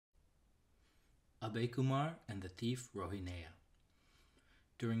Abhaykumar and the thief Rohineya.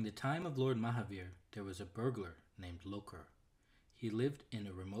 During the time of Lord Mahavir, there was a burglar named Lokar. He lived in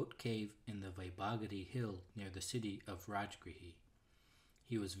a remote cave in the Vaibhagati hill near the city of Rajgrihi.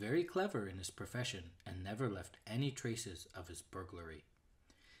 He was very clever in his profession and never left any traces of his burglary.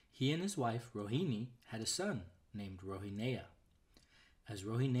 He and his wife Rohini had a son named Rohineya. As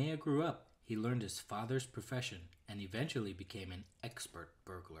Rohineya grew up, he learned his father's profession and eventually became an expert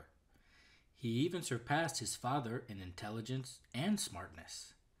burglar. He even surpassed his father in intelligence and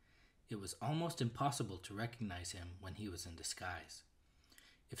smartness. It was almost impossible to recognize him when he was in disguise.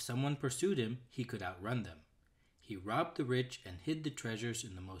 If someone pursued him, he could outrun them. He robbed the rich and hid the treasures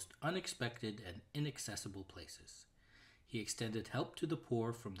in the most unexpected and inaccessible places. He extended help to the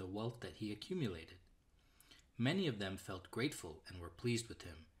poor from the wealth that he accumulated. Many of them felt grateful and were pleased with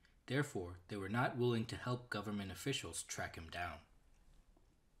him. Therefore, they were not willing to help government officials track him down.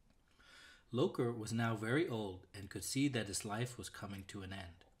 Lokar was now very old and could see that his life was coming to an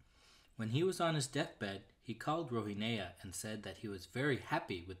end. When he was on his deathbed, he called Rohineya and said that he was very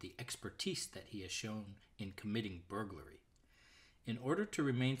happy with the expertise that he has shown in committing burglary. In order to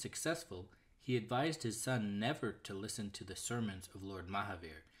remain successful, he advised his son never to listen to the sermons of Lord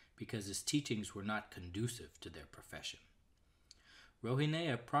Mahavir because his teachings were not conducive to their profession.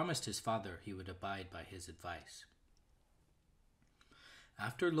 Rohineya promised his father he would abide by his advice.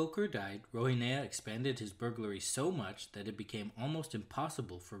 After Lokar died, Rohineya expanded his burglary so much that it became almost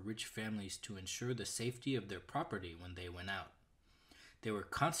impossible for rich families to ensure the safety of their property when they went out. They were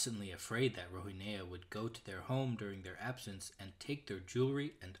constantly afraid that Rohineya would go to their home during their absence and take their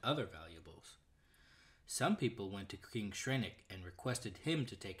jewelry and other valuables. Some people went to King Shrenik and requested him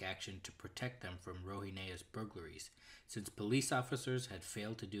to take action to protect them from Rohineya's burglaries, since police officers had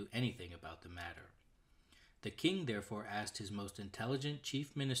failed to do anything about the matter. The king therefore asked his most intelligent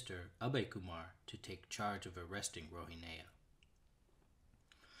chief minister, Abhaykumar, to take charge of arresting Rohineya.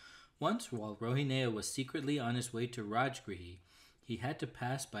 Once, while Rohineya was secretly on his way to Rajgrihi, he had to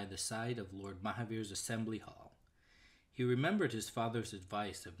pass by the side of Lord Mahavir's assembly hall. He remembered his father's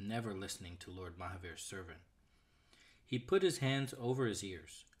advice of never listening to Lord Mahavir's servant. He put his hands over his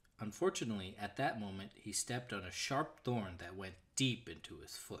ears. Unfortunately, at that moment, he stepped on a sharp thorn that went deep into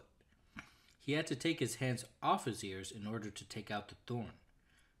his foot. He had to take his hands off his ears in order to take out the thorn.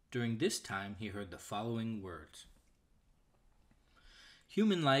 During this time, he heard the following words.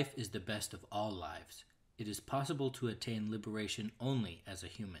 Human life is the best of all lives. It is possible to attain liberation only as a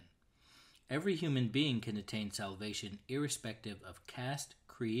human. Every human being can attain salvation irrespective of caste,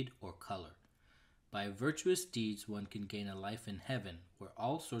 creed, or color. By virtuous deeds one can gain a life in heaven where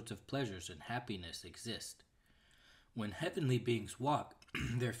all sorts of pleasures and happiness exist. When heavenly beings walk,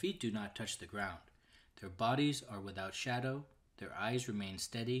 their feet do not touch the ground. Their bodies are without shadow, their eyes remain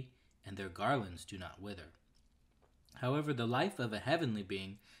steady, and their garlands do not wither. However, the life of a heavenly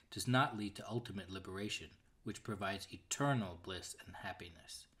being does not lead to ultimate liberation, which provides eternal bliss and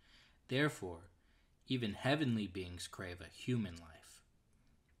happiness. Therefore, even heavenly beings crave a human life.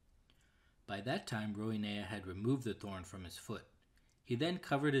 By that time, Rohineya had removed the thorn from his foot. He then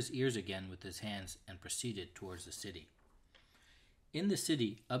covered his ears again with his hands and proceeded towards the city. In the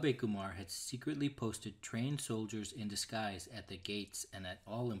city, Abhaykumar had secretly posted trained soldiers in disguise at the gates and at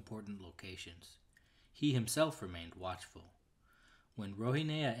all important locations. He himself remained watchful. When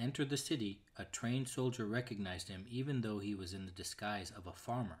Rohineya entered the city, a trained soldier recognized him even though he was in the disguise of a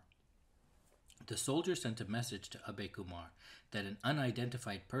farmer. The soldier sent a message to Abhaykumar that an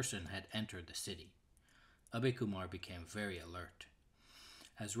unidentified person had entered the city. Abhaykumar became very alert.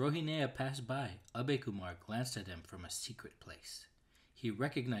 As Rohineya passed by, Abhaykumar glanced at him from a secret place. He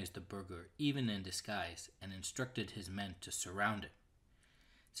recognized the burglar even in disguise and instructed his men to surround him.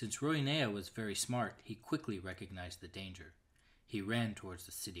 Since Rohineya was very smart, he quickly recognized the danger. He ran towards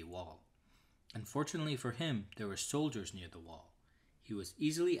the city wall. Unfortunately for him, there were soldiers near the wall. He was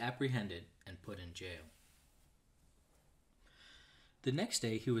easily apprehended and put in jail. The next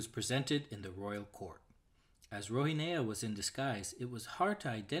day he was presented in the royal court. As Rohineya was in disguise, it was hard to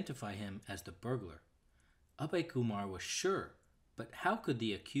identify him as the burglar. Abhaykumar was sure, but how could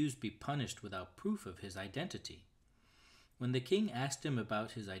the accused be punished without proof of his identity? When the king asked him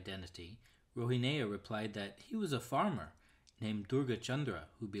about his identity, Rohineya replied that he was a farmer named Durga Chandra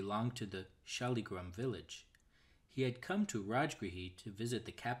who belonged to the Shaligram village. He had come to Rajgrihi to visit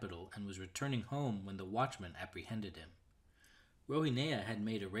the capital and was returning home when the watchman apprehended him. Rohineya had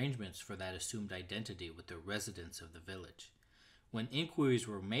made arrangements for that assumed identity with the residents of the village. When inquiries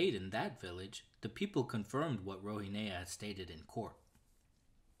were made in that village, the people confirmed what Rohineya had stated in court.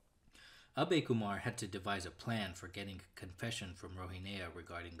 Abhaykumar had to devise a plan for getting a confession from Rohineya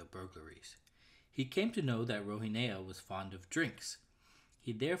regarding the burglaries. He came to know that Rohineya was fond of drinks.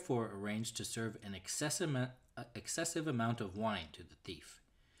 He therefore arranged to serve an excessive amount of wine to the thief.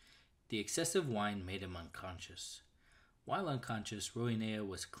 The excessive wine made him unconscious. While unconscious, Rohineya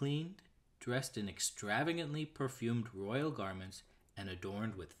was cleaned, dressed in extravagantly perfumed royal garments, and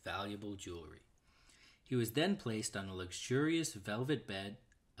adorned with valuable jewelry. He was then placed on a luxurious velvet bed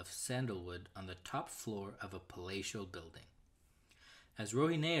of sandalwood on the top floor of a palatial building. As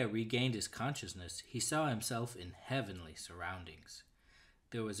Rohineya regained his consciousness, he saw himself in heavenly surroundings.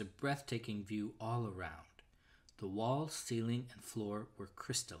 There was a breathtaking view all around. The walls, ceiling, and floor were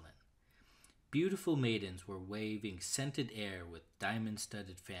crystalline. Beautiful maidens were waving scented air with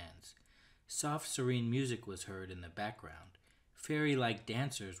diamond-studded fans. Soft, serene music was heard in the background. Fairy-like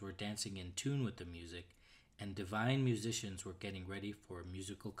dancers were dancing in tune with the music, and divine musicians were getting ready for a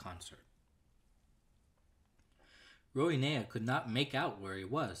musical concert. Rohineya could not make out where he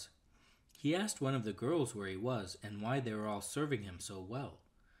was. He asked one of the girls where he was and why they were all serving him so well.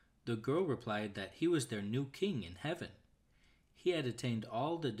 The girl replied that he was their new king in heaven. He had attained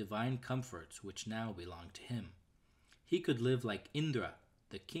all the divine comforts which now belonged to him. He could live like Indra,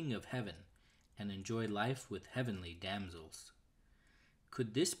 the king of heaven, and enjoy life with heavenly damsels.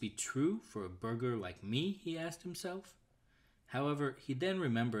 Could this be true for a burgher like me, he asked himself. However, he then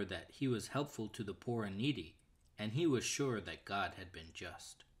remembered that he was helpful to the poor and needy, and he was sure that God had been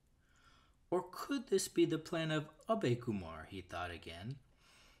just. Or could this be the plan of Abhaykumar, he thought again.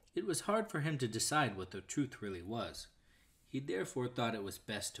 It was hard for him to decide what the truth really was. He therefore thought it was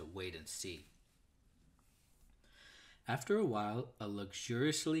best to wait and see. After a while, a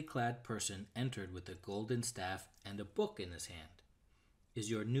luxuriously clad person entered with a golden staff and a book in his hand. "Is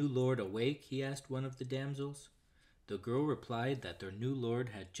your new lord awake?" he asked one of the damsels. The girl replied that their new lord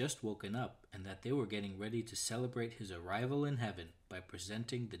had just woken up and that they were getting ready to celebrate his arrival in heaven by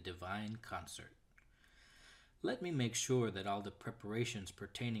presenting the divine concert. "Let me make sure that all the preparations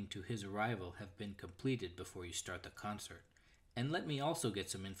pertaining to his arrival have been completed before you start the concert, and let me also get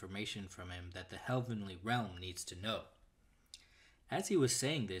some information from him that the heavenly realm needs to know." As he was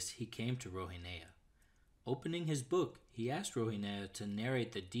saying this, he came to Rohineya. Opening his book, he asked Rohineya to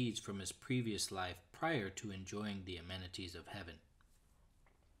narrate the deeds from his previous life prior to enjoying the amenities of heaven.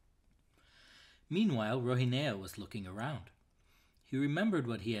 Meanwhile, Rohineya was looking around. He remembered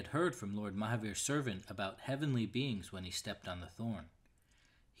what he had heard from Lord Mahavir's servant about heavenly beings when he stepped on the thorn.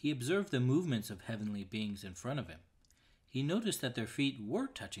 He observed the movements of heavenly beings in front of him. He noticed that their feet were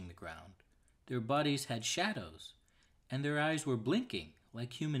touching the ground, their bodies had shadows, and their eyes were blinking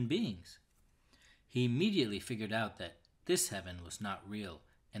like human beings. He immediately figured out that this heaven was not real,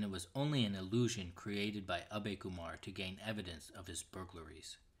 and it was only an illusion created by Abhaykumar to gain evidence of his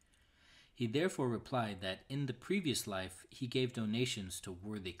burglaries. He therefore replied that in the previous life he gave donations to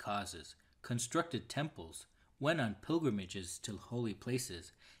worthy causes, constructed temples, went on pilgrimages to holy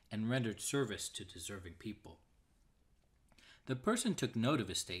places, and rendered service to deserving people. The person took note of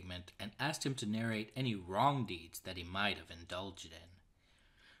his statement and asked him to narrate any wrong deeds that he might have indulged in.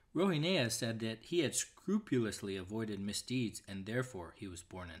 Rohineya said that he had scrupulously avoided misdeeds and therefore he was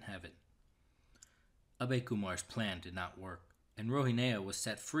born in heaven. Abhaykumar's plan did not work, and Rohineya was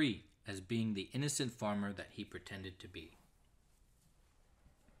set free as being the innocent farmer that he pretended to be.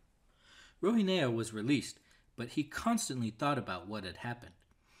 Rohineya was released, but he constantly thought about what had happened.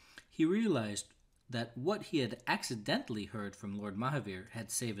 He realized that what he had accidentally heard from Lord Mahavir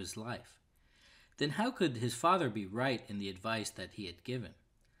had saved his life. Then how could his father be right in the advice that he had given?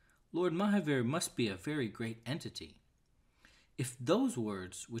 Lord Mahavir must be a very great entity. If those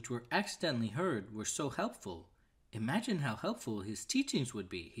words, which were accidentally heard, were so helpful, imagine how helpful his teachings would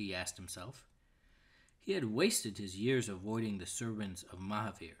be, he asked himself. He had wasted his years avoiding the sermons of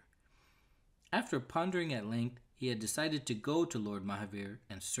Mahavir. After pondering at length, he had decided to go to Lord Mahavir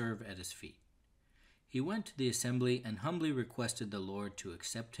and serve at his feet. He went to the assembly and humbly requested the Lord to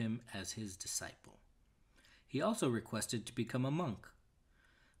accept him as his disciple. He also requested to become a monk.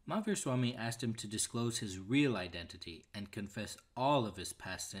 Mahavir Swami asked him to disclose his real identity and confess all of his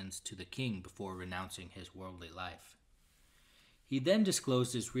past sins to the king before renouncing his worldly life. He then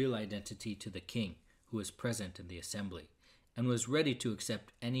disclosed his real identity to the king, who was present in the assembly, and was ready to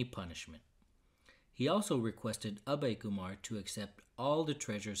accept any punishment. He also requested Abhaykumar to accept all the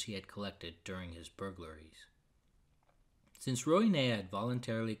treasures he had collected during his burglaries. Since Rohineya had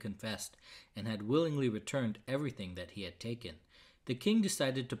voluntarily confessed and had willingly returned everything that he had taken, the king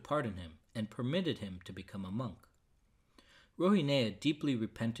decided to pardon him and permitted him to become a monk. Rohineya deeply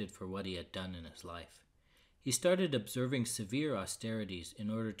repented for what he had done in his life. He started observing severe austerities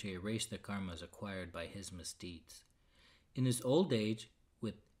in order to erase the karmas acquired by his misdeeds. In his old age,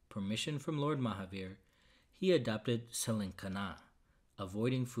 with permission from Lord Mahavir, he adopted Salinkana,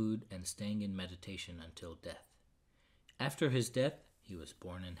 avoiding food and staying in meditation until death. After his death, he was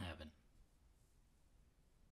born in heaven.